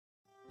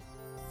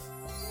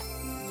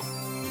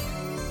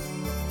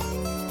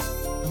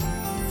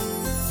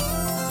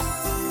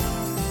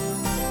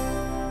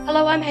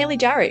Hello, I'm Hayley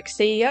Jarick,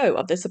 CEO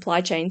of the Supply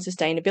Chain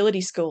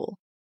Sustainability School.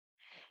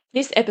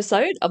 This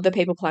episode of the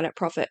People Planet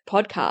Profit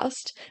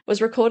podcast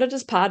was recorded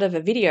as part of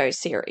a video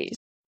series.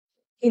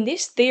 In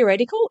this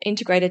theoretical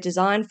integrated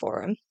design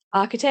forum,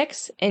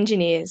 architects,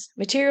 engineers,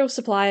 material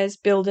suppliers,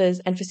 builders,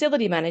 and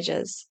facility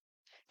managers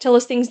tell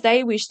us things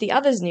they wish the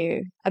others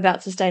knew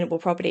about sustainable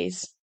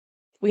properties.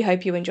 We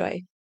hope you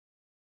enjoy.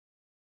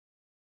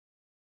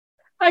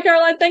 Hi,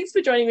 Caroline. Thanks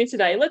for joining me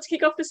today. Let's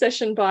kick off the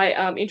session by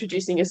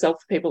introducing yourself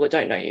for people that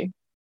don't know you.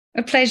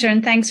 A pleasure,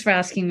 and thanks for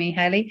asking me,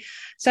 Hayley.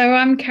 So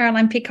I'm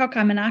Caroline Pidcock.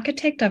 I'm an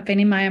architect. I've been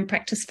in my own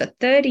practice for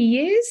 30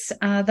 years.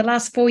 The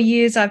last 4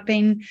 years, I've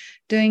been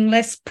doing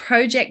less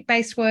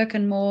project-based work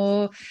and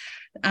more,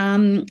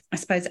 I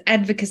suppose,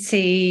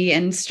 advocacy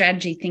and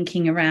strategy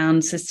thinking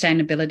around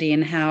sustainability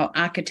and how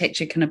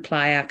architecture can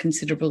apply our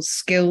considerable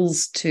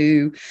skills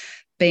to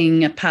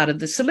being a part of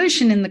the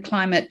solution in the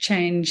climate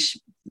change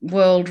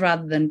world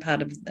rather than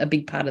a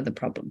big part of the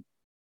problem.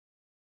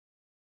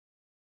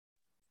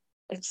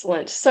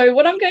 Excellent. So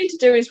what I'm going to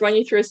do is run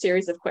you through a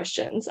series of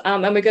questions,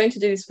 and we're going to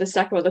do this with a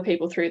stack of other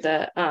people through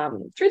the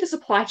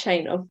supply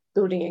chain of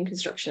building and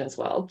construction as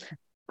well.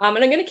 And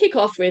I'm going to kick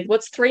off with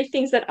what's 3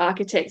 things that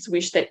architects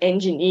wish that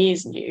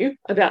engineers knew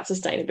about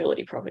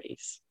sustainability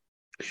properties.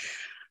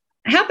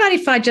 How about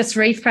if I just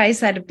rephrase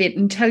that a bit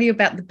and tell you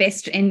about the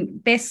best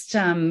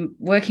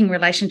working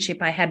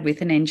relationship I had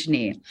with an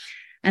engineer?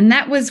 And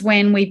that was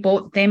when we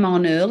brought them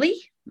on early,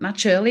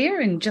 much earlier,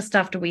 and just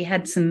after we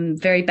had some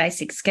very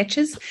basic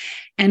sketches.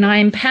 And I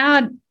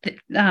empowered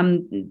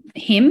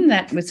him,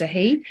 that was a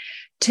he,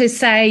 to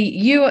say,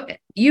 you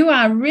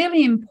are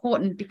really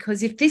important,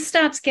 because if this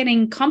starts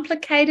getting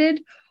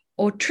complicated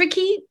or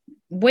tricky,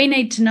 we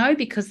need to know,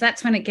 because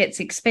that's when it gets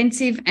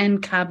expensive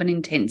and carbon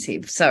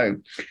intensive. So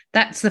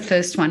that's the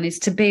first one, is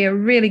to be a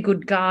really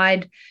good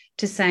guide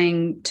to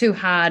saying too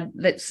hard,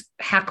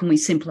 how can we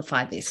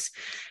simplify this?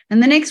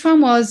 And the next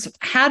one was,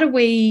 how do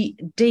we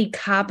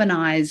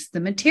decarbonize the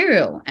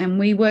material? And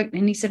we worked,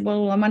 and he said,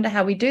 well, I wonder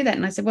how we do that.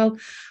 And I said, well,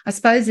 I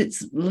suppose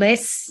it's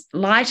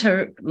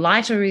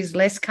lighter is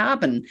less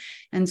carbon.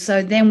 And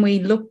so then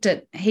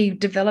he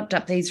developed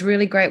up these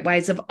really great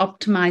ways of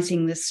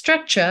optimizing the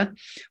structure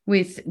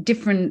with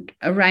different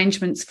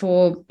arrangements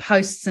for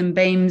posts and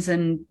beams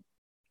and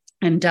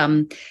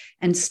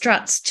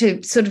struts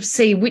to sort of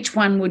see which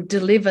one would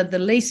deliver the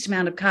least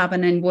amount of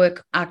carbon and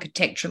work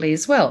architecturally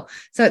as well.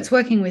 So it's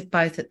working with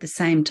both at the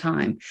same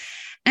time.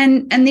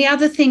 And the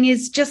other thing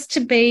is just to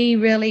be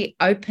really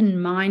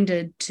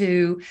open-minded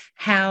to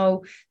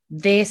how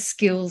their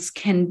skills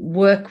can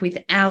work with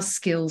our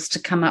skills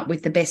to come up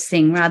with the best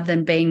thing, rather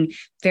than being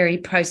very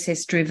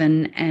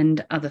process-driven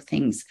and other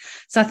things.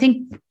 So I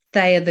think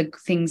they are the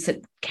things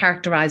that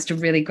characterized a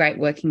really great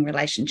working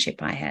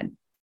relationship I had.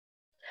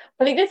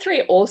 I think they're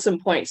 3 awesome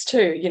points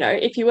too. You know,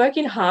 if you work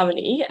in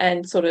harmony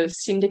and sort of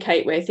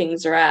syndicate where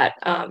things are at,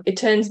 it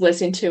turns less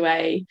into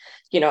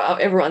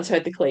everyone's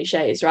heard the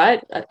cliches,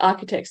 right?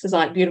 Architects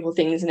design beautiful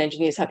things and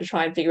engineers have to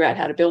try and figure out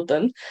how to build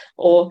them,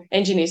 or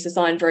engineers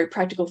design very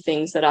practical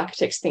things that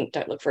architects think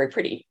don't look very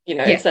pretty.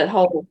 It's that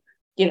whole,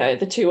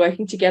 the 2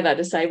 working together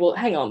to say, well,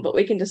 hang on, but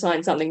we can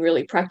design something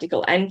really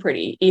practical and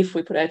pretty if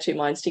we put our 2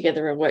 minds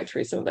together and work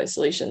through some of those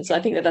solutions. So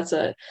I think that's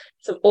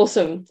some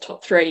awesome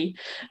top 3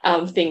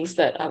 things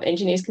that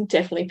engineers can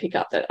definitely pick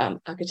up that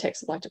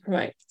architects would like to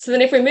promote. So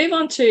then if we move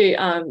on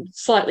to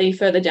slightly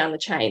further down the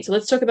chain, so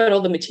let's talk about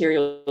all the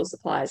material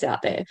suppliers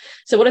out there.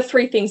 So what are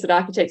 3 things that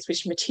architects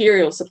wish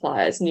material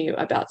suppliers knew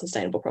about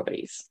sustainable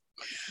properties?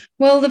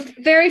 Well, the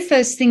very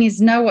first thing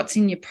is know what's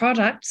in your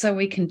product so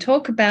we can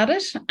talk about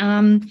it.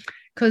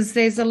 Because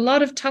there's a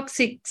lot of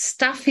toxic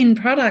stuff in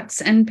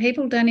products and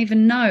people don't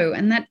even know,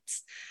 and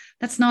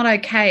that's not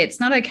okay. It's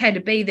not okay to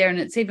be there, and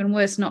it's even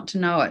worse not to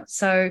know it.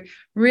 So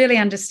really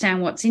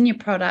understand what's in your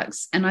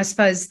products, and I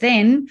suppose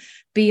then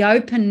be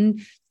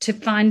open to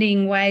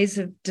finding ways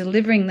of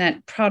delivering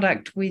that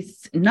product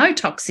with no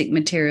toxic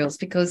materials,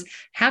 because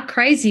how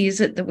crazy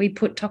is it that we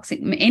put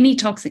any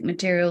toxic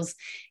materials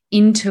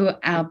into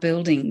our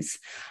buildings?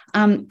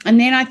 And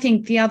then I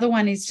think the other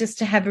one is just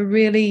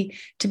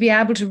to be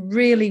able to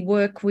really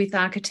work with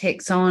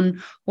architects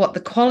on what the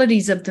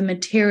qualities of the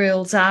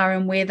materials are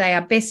and where they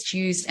are best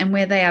used and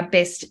where they are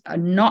best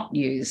not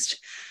used,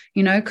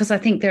 because I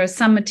think there are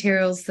some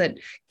materials that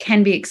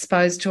can be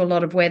exposed to a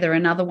lot of weather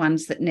and other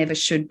ones that never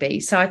should be.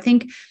 So I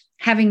think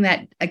having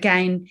that,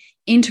 again,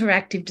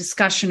 interactive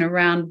discussion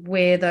around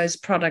where those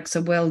products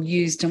are well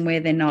used and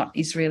where they're not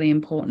is really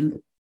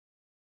important.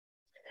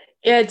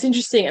 Yeah, it's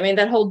interesting. I mean,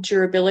 that whole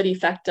durability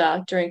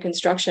factor during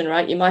construction,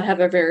 right? You might have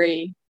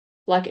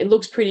it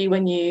looks pretty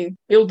when you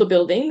build the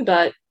building,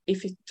 but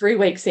if 3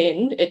 weeks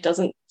in, it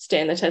doesn't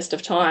stand the test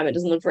of time. It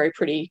doesn't look very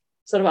pretty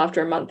sort of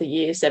after a month, a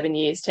year, 7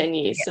 years, 10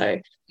 years. Yeah. So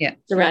yeah,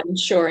 it's around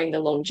ensuring the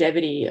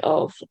longevity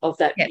of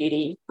that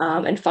beauty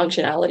and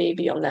functionality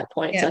beyond that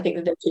point. Yeah. So I think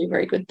that they're 2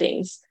 very good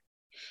things.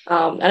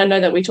 And I know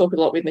that we talk a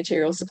lot with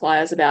material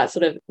suppliers about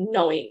sort of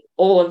knowing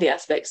all of the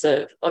aspects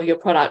of your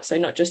product. So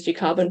not just your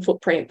carbon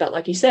footprint, but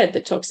like you said,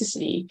 the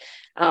toxicity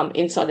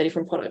inside the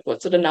different product,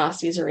 what sort of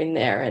nasties are in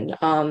there. And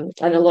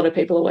a lot of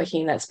people are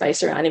working in that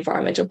space around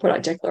environmental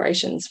product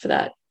declarations for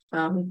that.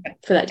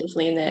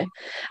 Definitely in there.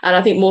 And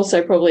I think more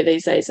so probably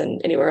these days than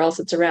anywhere else,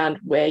 it's around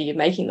where you're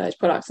making those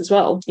products as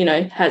well. You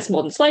know, has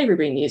modern slavery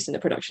been used in the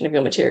production of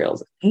your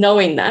materials?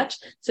 Knowing that,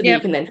 so that you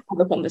can then have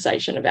a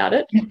conversation about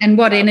it. And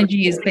what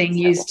energy is being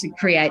used to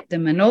create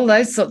them and all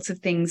those sorts of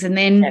things. And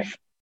then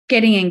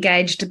getting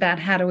engaged about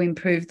how to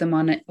improve them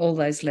on all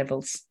those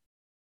levels.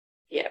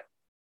 Yeah.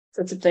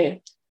 So it's a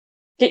thing.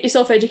 Get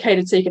yourself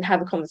educated so you can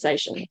have a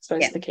conversation. I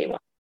suppose is the key one.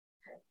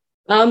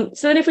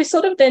 So then if we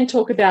sort of then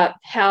talk about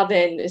how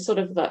then is sort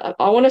of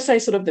I want to say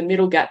sort of the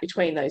middle gap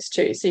between those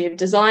two. So you've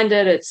designed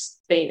it, it's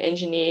been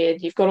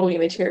engineered, you've got all your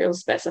materials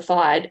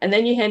specified, and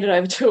then you hand it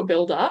over to a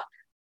builder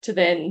to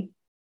then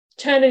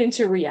turn it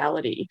into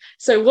reality.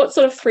 So what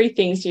sort of 3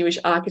 things do you wish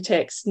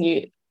architects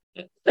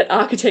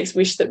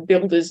wish that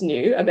builders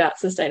knew about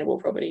sustainable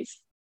properties?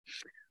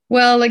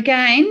 Well,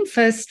 again,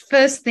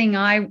 first thing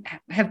I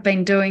have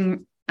been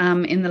doing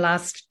in the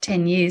last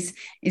 10 years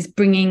is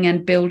bringing a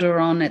builder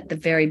on at the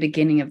very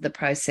beginning of the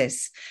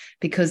process,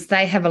 because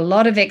they have a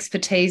lot of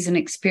expertise and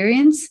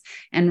experience.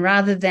 And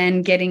rather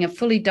than getting a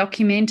fully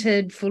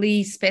documented,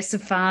 fully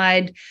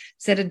specified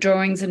set of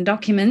drawings and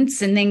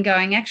documents and then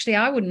going, actually,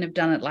 I wouldn't have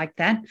done it like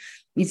that,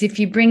 is if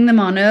you bring them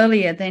on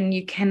earlier, then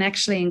you can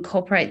actually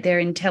incorporate their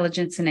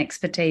intelligence and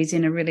expertise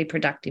in a really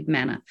productive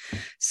manner.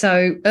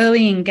 So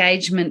early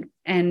engagement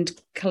and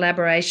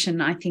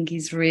collaboration, I think,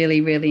 is really,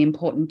 really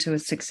important to a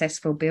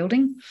successful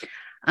building.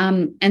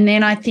 And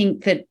then I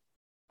think that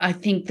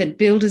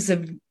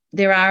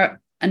there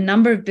are a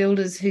number of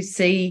builders who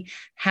see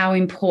how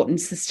important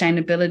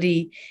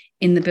sustainability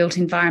in the built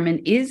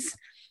environment is,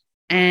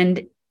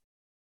 and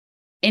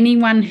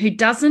anyone who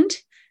doesn't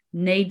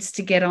needs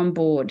to get on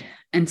board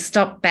and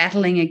stop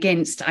battling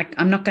against,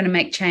 I'm not going to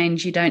make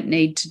change, you don't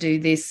need to do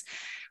this.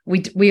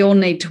 We all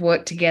need to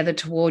work together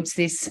towards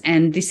this,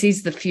 and this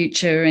is the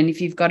future. And if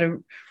you've got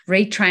to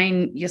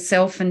retrain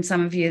yourself and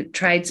some of your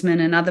tradesmen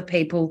and other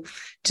people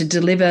to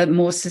deliver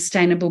more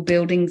sustainable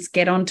buildings,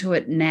 get onto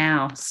it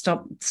now.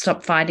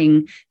 Stop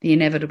fighting the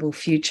inevitable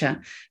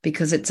future,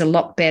 because it's a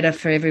lot better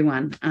for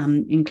everyone,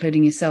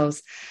 including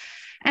yourselves.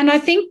 And I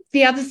think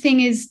the other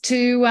thing is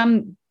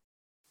to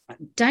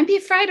don't be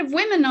afraid of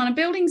women on a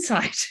building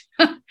site.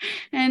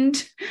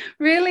 And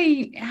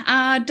really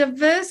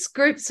diverse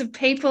groups of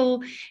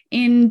people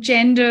in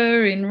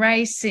gender, in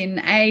race, in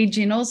age,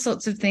 in all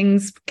sorts of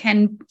things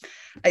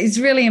is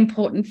really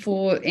important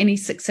for any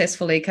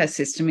successful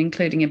ecosystem,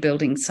 including a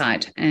building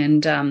site.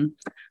 And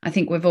I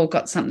think we've all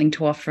got something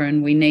to offer,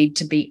 and we need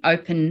to be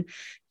open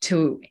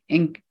to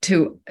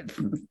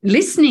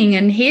listening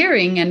and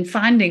hearing and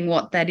finding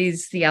what that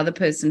is the other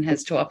person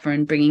has to offer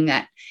and bringing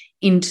that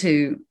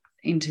into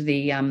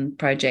the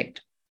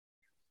project.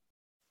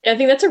 Yeah, I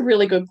think that's a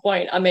really good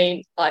point. I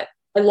mean, I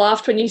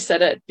laughed when you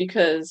said it,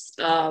 because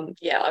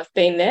I've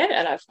been there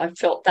and I've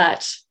felt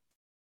that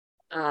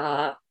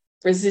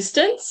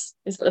resistance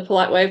is the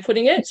polite way of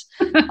putting it,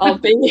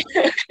 of being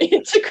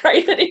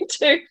integrated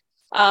into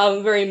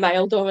very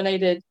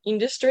male-dominated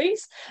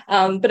industries.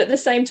 But at the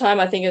same time,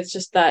 I think it's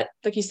just that,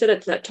 like you said,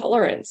 it's that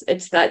tolerance.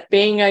 It's that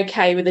being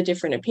okay with a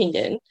different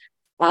opinion,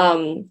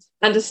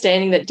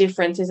 understanding that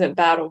difference isn't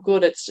bad or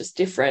good, it's just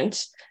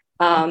different.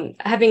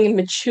 Having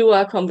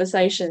mature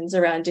conversations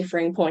around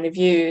differing point of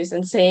views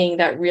and seeing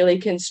that really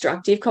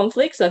constructive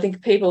conflict. So I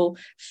think people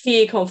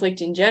fear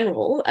conflict in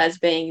general as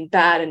being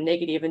bad and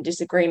negative and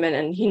disagreement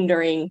and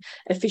hindering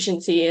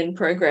efficiency and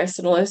progress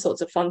and all those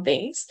sorts of fun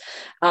things.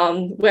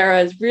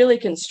 Whereas really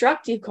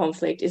constructive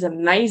conflict is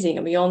amazing.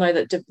 And we all know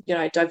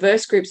that,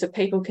 diverse groups of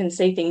people can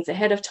see things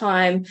ahead of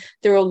time.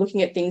 They're all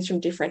looking at things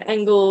from different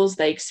angles.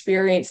 They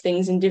experience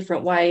things in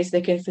different ways. They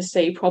can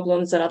foresee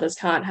problems that others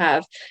can't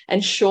have.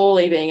 And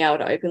surely being able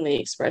to openly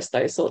express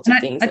those sorts of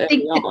things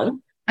early on.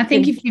 I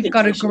think if you've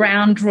got a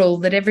ground rule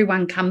that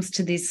everyone comes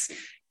to this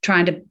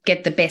trying to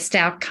get the best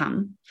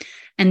outcome,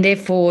 and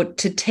therefore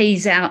to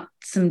tease out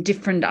some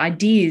different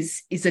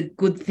ideas is a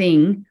good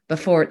thing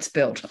before it's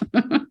built.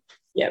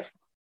 Yeah.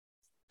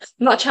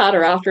 Much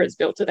harder after it's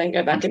built to then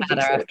go back and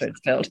fix it. After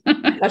it's built.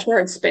 Much more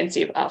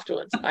expensive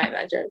afterwards, I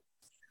imagine.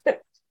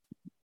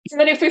 So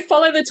then if we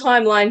follow the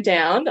timeline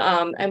down,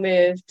 and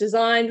we've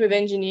designed, we've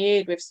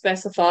engineered, we've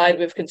specified,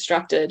 we've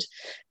constructed,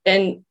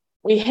 then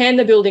we hand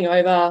the building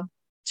over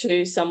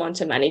to someone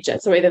to manage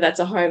it. So either that's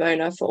a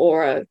homeowner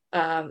or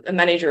a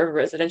manager of a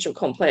residential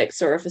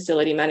complex, or a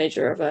facility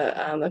manager of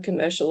a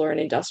commercial or an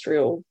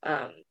industrial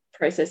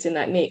process in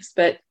that mix.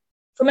 But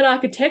from an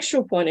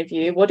architectural point of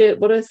view, what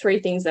are 3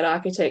 things that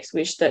architects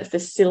wish that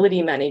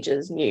facility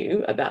managers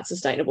knew about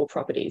sustainable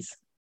properties?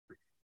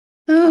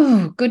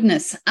 Oh,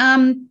 goodness.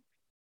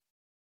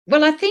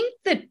 Well, I think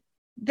that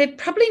there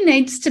probably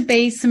needs to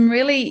be some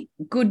really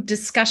good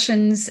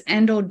discussions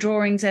and or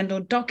drawings and or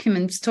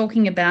documents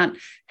talking about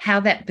how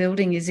that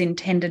building is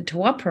intended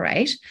to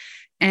operate,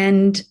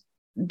 and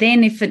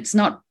then if it's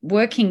not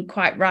working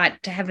quite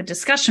right, to have a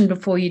discussion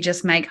before you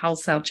just make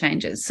wholesale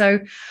changes. So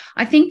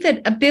I think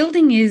that a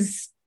building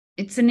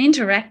it's an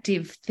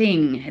interactive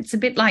thing. It's a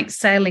bit like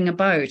sailing a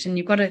boat, and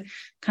you've got to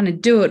kind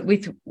of do it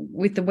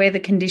with the weather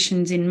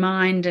conditions in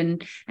mind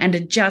and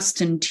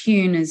adjust and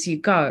tune as you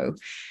go.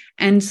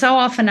 And so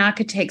often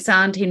architects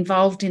aren't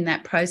involved in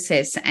that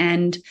process,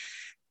 and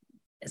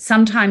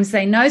sometimes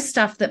they know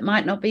stuff that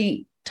might not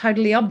be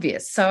totally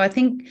obvious. So I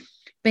think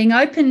being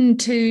open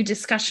to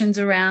discussions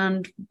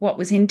around what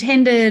was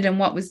intended and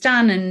what was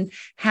done and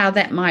how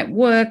that might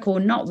work or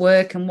not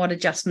work and what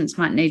adjustments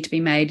might need to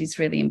be made is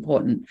really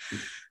important.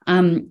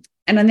 And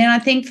then I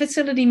think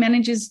facility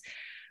managers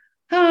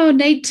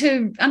need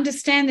to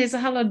understand there's a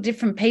whole lot of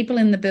different people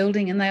in the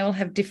building, and they all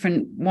have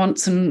different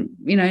wants and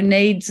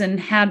needs, and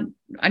how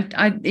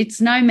it's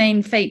no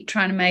mean feat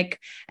trying to make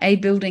a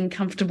building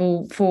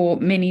comfortable for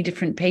many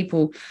different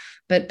people,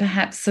 but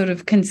perhaps sort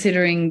of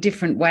considering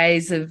different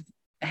ways of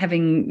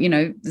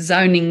having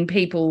zoning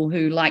people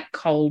who like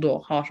cold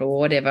or hot or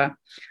whatever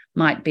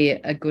might be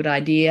a good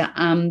idea.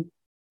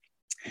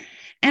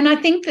 And I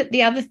think that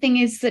the other thing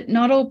is that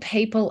not all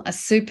people are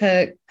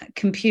super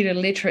computer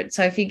literate.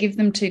 So if you give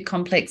them too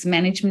complex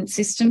management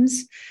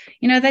systems,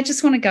 they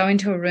just want to go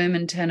into a room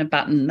and turn a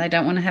button. They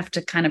don't want to have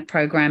to kind of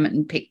program it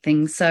and pick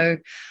things. So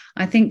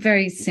I think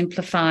very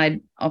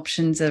simplified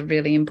options are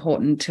really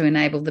important to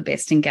enable the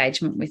best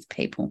engagement with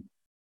people.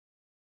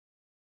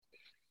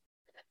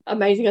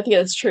 Amazing. I think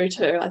that's true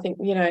too. I think,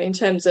 in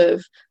terms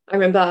of, I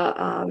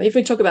remember if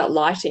we talk about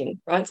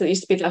lighting, right? So there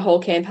used to be that whole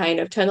campaign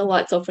of turn the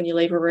lights off when you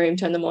leave a room,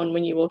 turn them on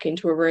when you walk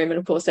into a room. And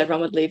of course,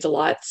 everyone would leave the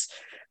lights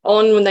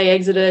on when they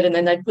exited, and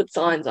then they'd put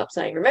signs up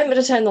saying, remember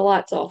to turn the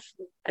lights off.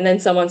 And then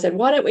someone said,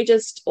 why don't we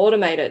just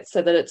automate it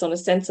so that it's on a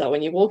sensor?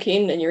 When you walk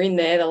in and you're in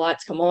there, the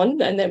lights come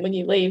on, and then when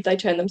you leave, they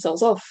turn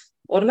themselves off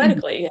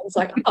automatically. And it's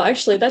like,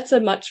 actually, that's a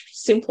much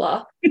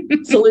simpler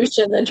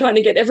solution than trying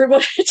to get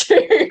everybody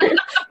to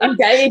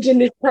engage in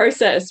this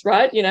process,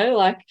 right?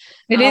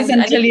 It is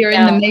until you're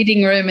in the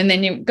meeting room, and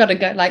then you've got to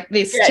go like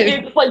this too.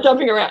 It's like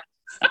jumping around.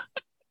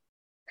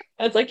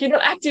 It's like, you're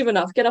not active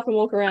enough, get up and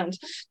walk around.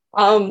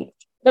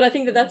 But I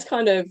think that's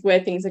kind of where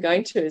things are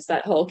going to, is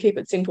that whole keep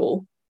it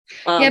simple.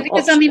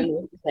 Because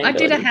I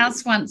did a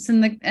house once,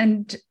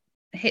 and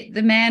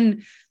the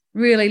man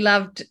really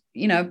loved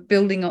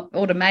building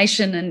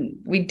automation, and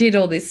we did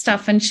all this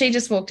stuff, and she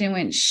just walked in and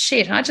went,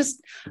 shit, I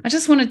just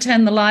want to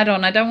turn the light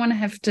on. I don't want to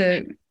have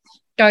to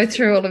go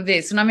through all of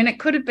this. And I mean, it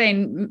could have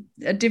been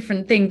a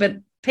different thing, but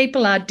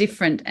people are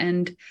different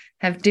and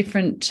have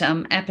different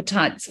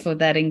appetites for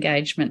that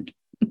engagement.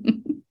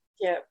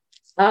 Yeah.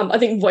 I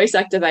think voice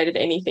activated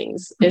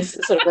anythings is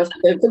sort of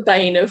the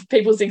bane of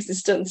people's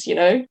existence,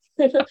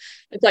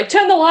 It's like,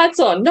 turn the lights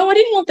on. No, I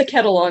didn't want the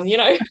kettle on,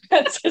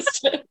 It's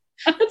just,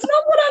 that's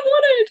not what I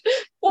wanted.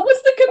 What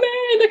was the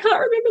command? I can't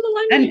remember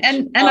the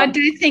language. And I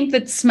do think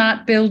that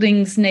smart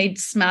buildings need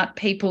smart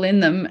people in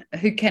them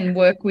who can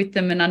work with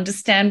them and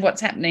understand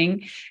what's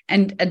happening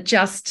and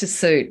adjust to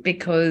suit,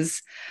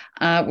 because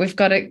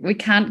we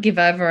can't give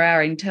over all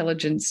our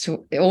intelligence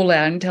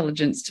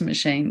to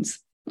machines.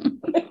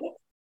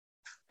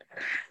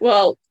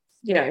 Well,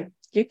 you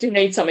do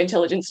need some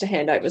intelligence to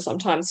hand over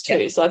sometimes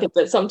too. Yeah. So I think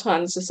that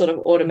sometimes just sort of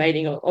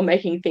automating or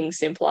making things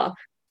simpler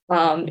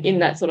in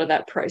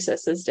that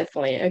process is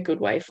definitely a good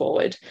way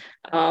forward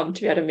to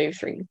be able to move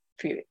through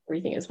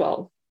everything as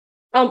well.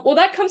 Well,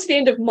 that comes to the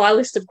end of my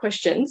list of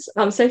questions.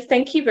 So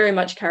thank you very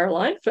much,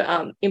 Caroline,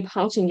 for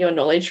imparting your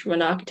knowledge from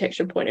an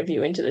architecture point of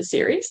view into the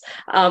series.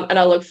 And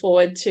I look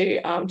forward to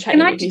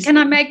chatting with you. Can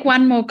I make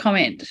one more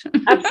comment?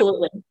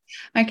 Absolutely.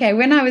 Okay.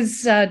 When I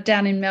was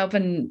down in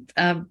Melbourne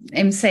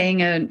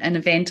emceeing an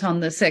event on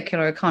the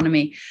circular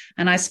economy,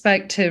 and I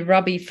spoke to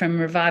Robbie from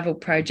Revival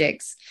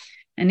Projects,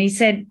 and he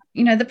said,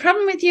 the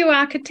problem with you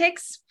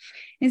architects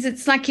is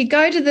it's like you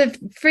go to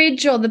the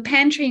fridge or the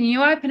pantry and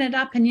you open it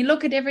up and you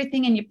look at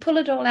everything and you pull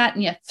it all out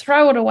and you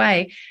throw it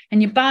away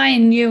and you buy a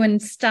new and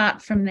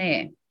start from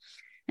there.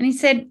 And he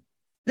said,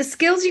 the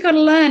skills you got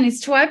to learn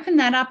is to open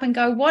that up and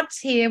go, what's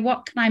here?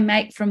 What can I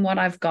make from what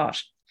I've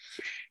got?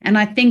 And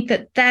I think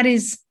that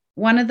is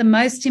one of the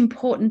most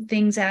important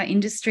things our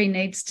industry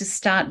needs to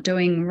start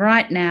doing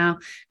right now,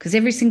 because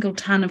every single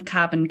tonne of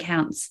carbon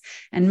counts,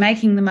 and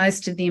making the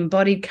most of the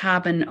embodied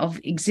carbon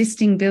of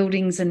existing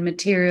buildings and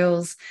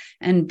materials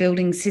and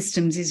building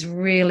systems is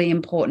really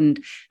important.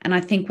 And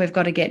I think we've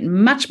got to get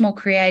much more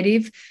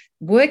creative,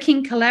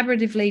 working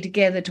collaboratively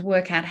together to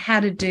work out how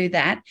to do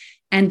that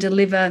and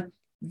deliver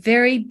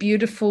very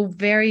beautiful,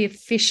 very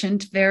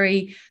efficient,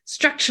 very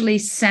structurally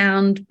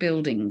sound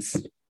buildings.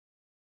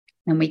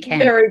 And we can.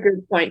 Very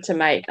good point to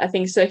make. I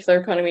think circular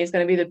economy is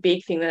going to be the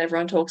big thing that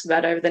everyone talks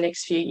about over the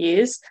next few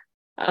years.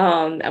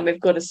 And we've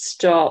got to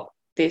stop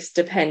this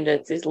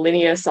dependence, this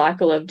linear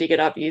cycle of dig it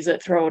up, use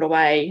it, throw it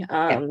away.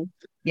 And,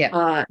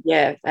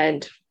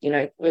 Australia's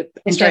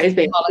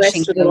been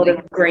blessed with a lot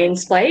of green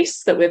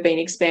space that we've been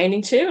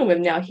expanding to, and we've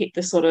now hit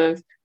the sort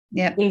of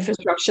Yeah.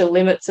 infrastructure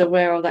limits of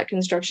where all that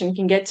construction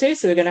can get to.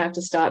 So we're going to have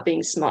to start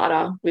being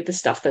smarter with the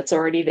stuff that's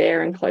already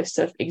there and close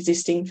to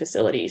existing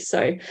facilities.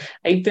 So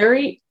a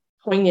very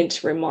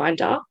poignant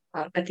reminder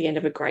at the end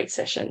of a great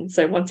session.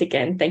 So once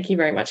again, thank you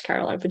very much,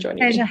 Caroline, for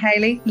joining me. Pleasure,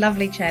 Hayley.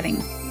 Lovely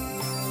chatting.